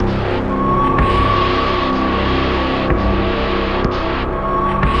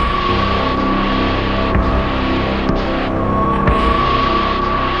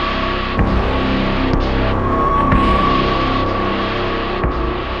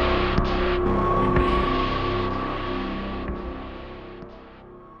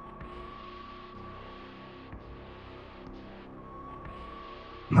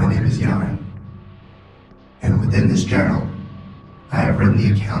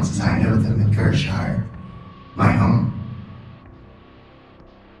the accounts as I know them in Gershire, my home.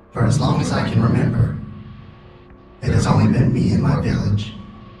 For as long as I can remember, it has only been me and my village.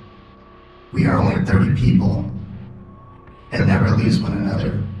 We are only 30 people, and never lose one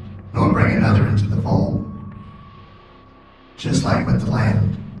another, nor bring another into the fold. Just like with the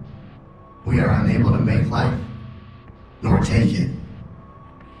land, we are unable to make life, nor take it.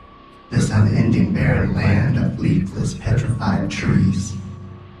 This unending barren land of leafless, petrified trees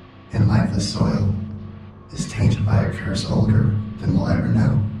and lifeless soil is tainted by a curse older than we'll ever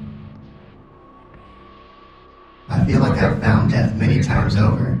know. I feel like I've found death many times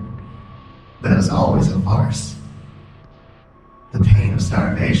over, but it was always a farce. The pain of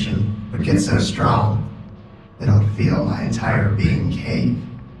starvation would get so strong that I would feel my entire being cave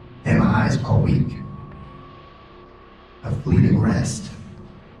and my eyes fall weak. A fleeting rest,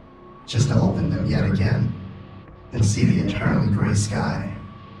 just to open them yet again and see the eternally gray sky.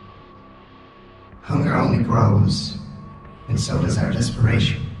 Hunger only grows, and so does our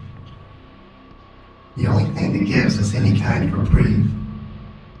desperation. The only thing that gives us any kind of reprieve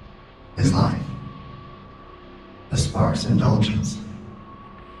is life, a sparse indulgence.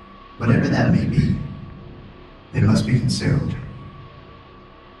 Whatever that may be, it must be consumed.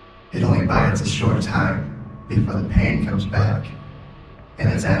 It only bides a short time before the pain comes back, and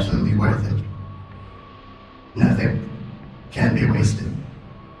it's absolutely worth it. Nothing can be wasted,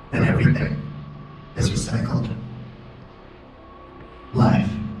 and everything is recycled. Life.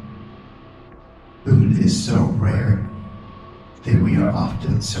 Food is so rare that we are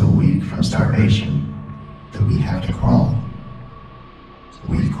often so weak from starvation that we have to crawl.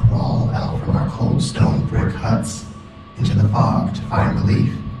 We crawl out from our cold stone brick huts into the fog to find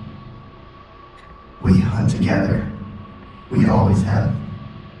relief. We hunt together. We always have.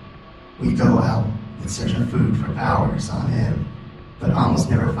 We go out in search of food for hours on end, but almost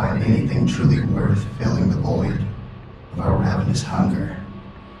never find anything truly worth filling the void of our ravenous hunger.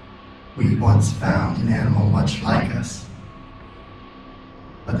 We once found an animal much like us,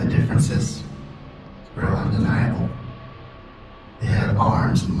 but the differences were undeniable. It had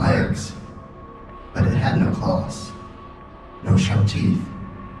arms and legs, but it had no claws, no sharp teeth,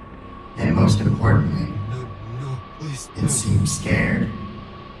 and most importantly, it seemed scared.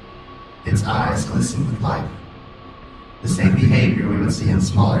 Its eyes glistened with life. The same behavior we would see in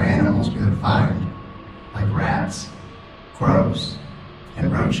smaller animals we would find, like rats, crows,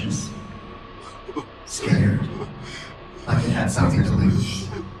 and roaches. Scared, like it had something to lose,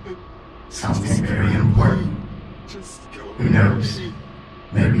 something very important. Who knows?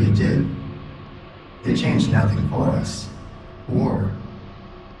 Maybe it did. It changed nothing for us, or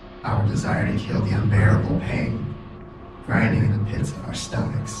our desire to kill the unbearable pain grinding in the pits of our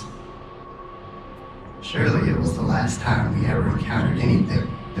stomachs. Surely it was the last time we ever encountered anything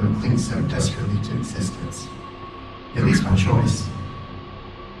that would cling so desperately to existence, at least by choice.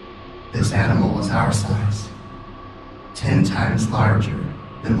 This animal was our size, 10 times larger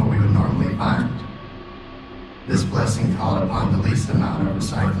than what we would normally find. This blessing called upon the least amount of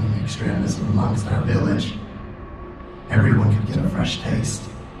recycling extremism amongst our village. Everyone could get a fresh taste.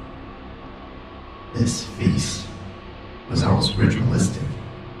 This feast was almost ritualistic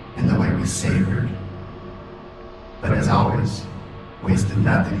in the way we savored, but as always, wasted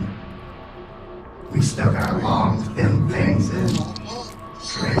nothing. We stuck our long, thin things in,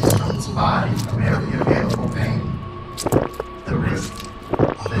 drained from its body from every available vein. The wrist,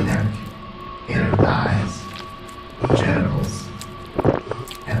 the neck, inner thighs, genitals,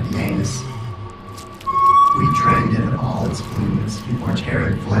 and the anus. We drained it of all its fluids before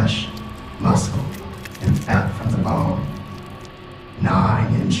tearing flesh, muscle, and fat from the bone,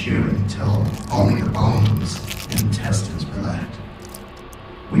 gnawing and chewing until only the bones and intestines were left.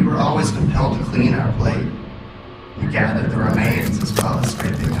 We were always compelled to clean our plate. We gathered the remains as well as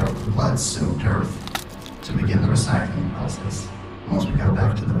scraping out the blood-soaked earth to begin the recycling process once we got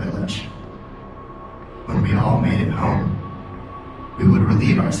back to the village. When we all made it home, we would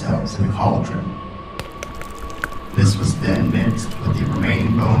relieve ourselves in a cauldron. This was then mixed with the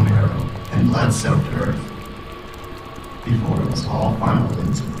remaining bone marrow and blood-soaked earth before it was all funneled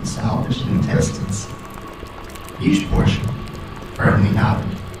into the salvaged intestines. Each portion, firmly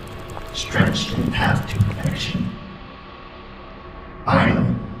knotted, stretched in path to perfection.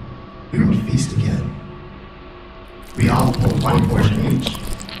 Finally, we would feast again. We all pulled one portion each,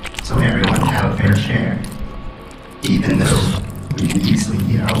 so everyone had a fair share, even though we could easily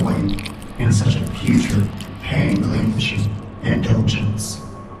eat our weight in such a putrid, pain-relinquishing indulgence.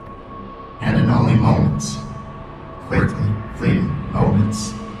 And in only moments, quickly fleeting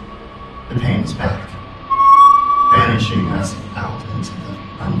moments, the pain is back, banishing us out into the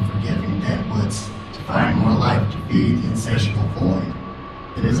feed the insatiable void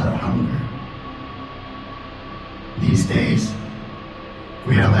that is our hunger. These days,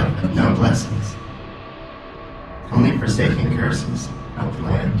 we are left with no blessings, only forsaken curses of the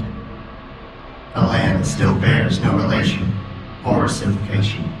land. A land that still bears no relation or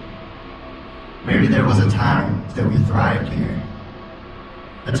reciprocation. Maybe there was a time that we thrived here,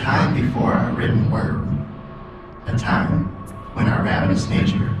 a time before our written word, a time when our ravenous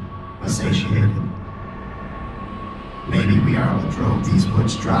nature was satiated. Maybe we are what drove these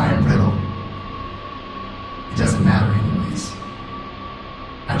woods dry and brittle. It doesn't matter anyways.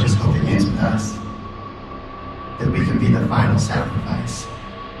 I just hope it ends with us, that we can be the final sacrifice.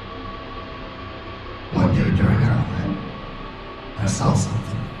 One day during our hunt, I saw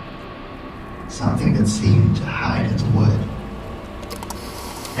something that seemed to hide in the wood.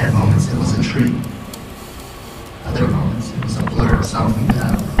 At moments it was a tree. Other moments it was a blur of something that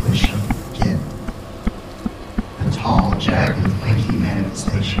I wish I could forget. A tall, jagged, lanky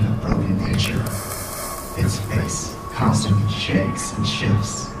manifestation of broken nature. Its face constantly shakes and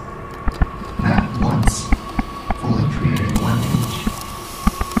shifts. Not once fully created one image.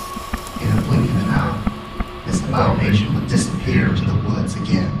 In a blink of an eye, this abomination would disappear into the woods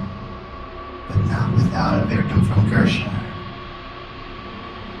again, but not without a victim from Gershire.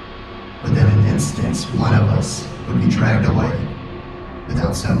 Within an instant, one of us would be dragged away,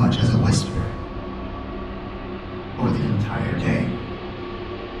 without so much as a whisper. For the entire day,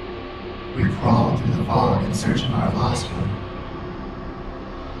 we crawled through the fog in search of our lost one.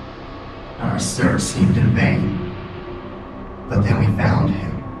 Our search seemed in vain, but then we found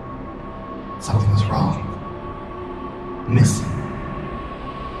him. Something was wrong. Missing.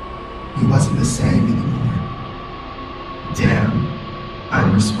 He wasn't the same anymore. Dim,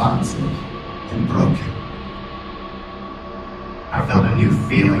 unresponsive, and broken. I felt a new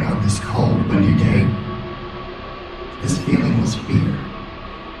feeling on this cold, windy day. This feeling was fear.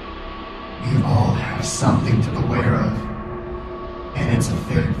 We all have something to beware of, and it's a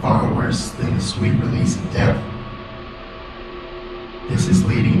fate far worse than the sweet release of death. This is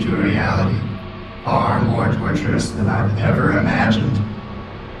leading to a reality far more torturous than I've ever imagined.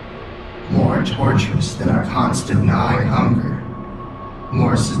 More torturous than our constant gnawing hunger.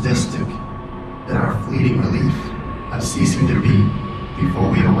 More sadistic than our fleeting relief of ceasing to be before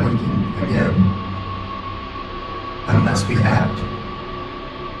we awaken again. Unless we act,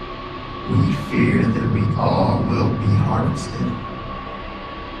 we fear that we all will be harvested.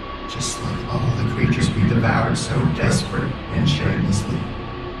 Just like all the creatures we devoured so desperate and shamelessly.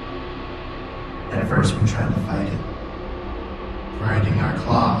 At first we tried to fight it, grinding our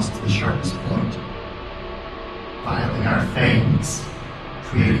claws to the sharpest point, filing our fangs,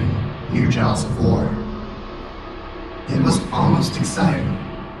 creating new jaws of war. It was almost exciting,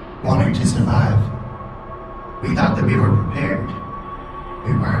 wanting to survive. We thought that we were prepared.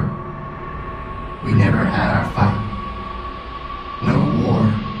 We weren't. We never had our fight. No war.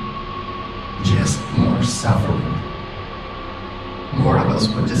 Just more suffering. More of us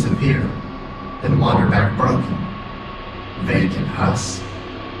would disappear, then wander back broken, vacant husks.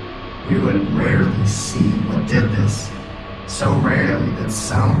 We would rarely see what did this, so rarely that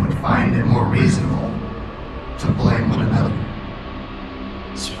some would find it more reasonable to blame one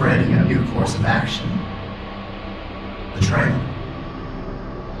another, spreading a new course of action. Betrayal.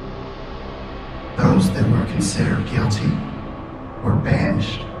 Those that were considered guilty were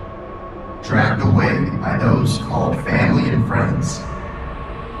banished, dragged away by those called family and friends.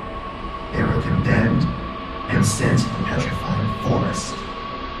 They were condemned and sent to the petrified forest.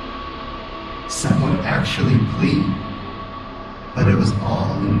 Some would actually plead, but it was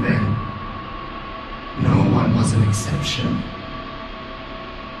all in vain. No one was an exception.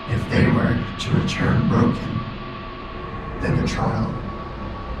 If they were to return broken, then the trial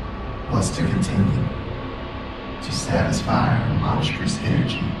was to continue, to satisfy our monstrous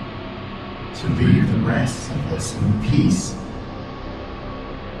energy, to leave the rest of us in peace.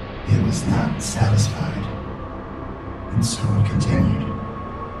 It was not satisfied, and so it continued.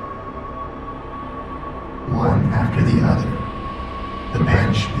 One after the other, the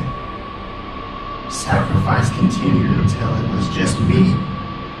banishment. Sacrifice continued until it was just me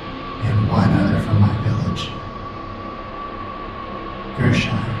and one other from my village.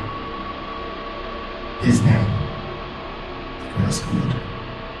 Gershire. His name, Grasswood.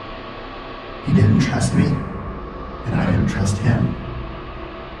 He didn't trust me, and I didn't trust him.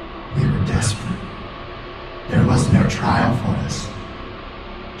 We were desperate. There was no trial for us,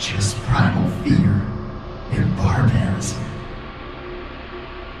 just primal fear and barbarism.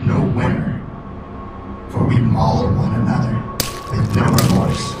 No winner, for we mauled one another with no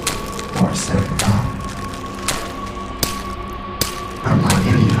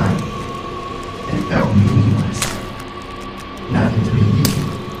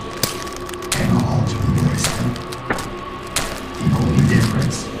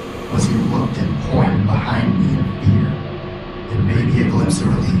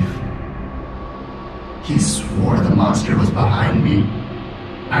monster was behind me.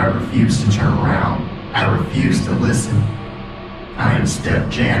 I refused to turn around. I refused to listen. I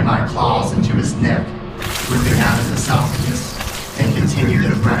instead jammed my claws into his neck, ripping out his esophagus, and continued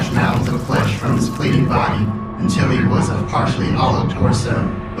to thrash mounds of flesh from his bleeding body until he was a partially hollow torso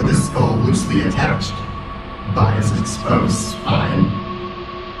with his skull loosely attached by his exposed spine.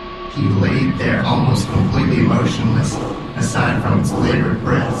 He laid there almost completely motionless, aside from its labored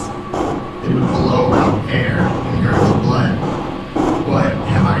breaths. It would blow out air and gurgle blood. What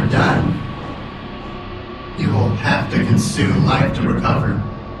have I done? You will have to consume life to recover.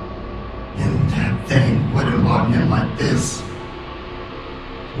 And that thing wouldn't want him like this.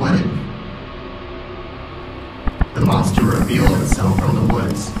 What if... The monster revealed itself from the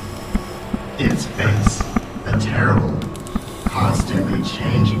woods. Its face, a terrible, constantly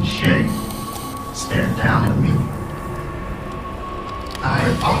changing shape, stared down at me.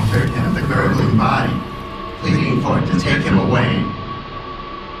 I offered him the gurgling body, pleading for it to take him away.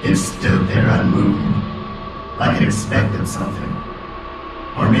 It stood there unmoving, like it expected something.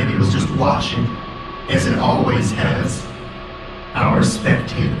 Or maybe it was just watching, as it always has, our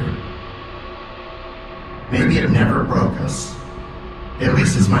spectator. Maybe it never broke us, at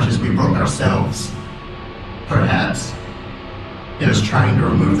least as much as we broke ourselves. Perhaps it was trying to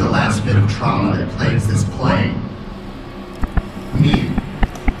remove the last bit of trauma that plagues this plane. Me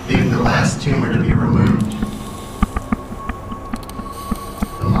being the last tumor to be removed.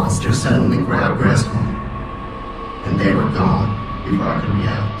 The monster suddenly grabbed Griswold, and they were gone before I could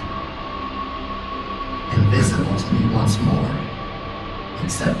react. Invisible to me once more,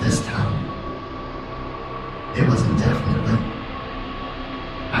 except this time, it was indefinitely.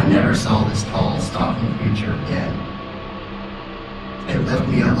 I never saw this tall, stalking creature again. It left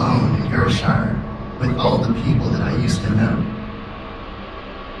me alone in Gershire with all the people that I used to know.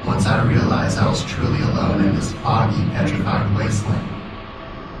 Once I realized I was truly alone in this foggy, petrified wasteland,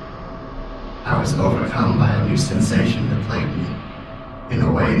 I was overcome by a new sensation that plagued me in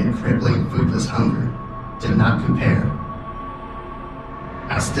a way that crippling, foodless hunger did not compare.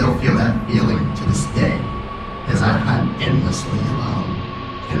 I still feel that feeling to this day as I hunt endlessly alone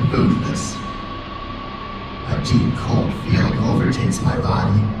and foodless. A deep, cold feeling overtakes my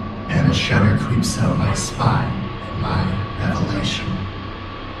body, and a shudder creeps up my spine at my revelation.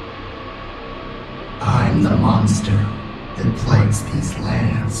 I'm the monster that plagues these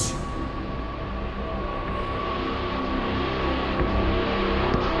lands.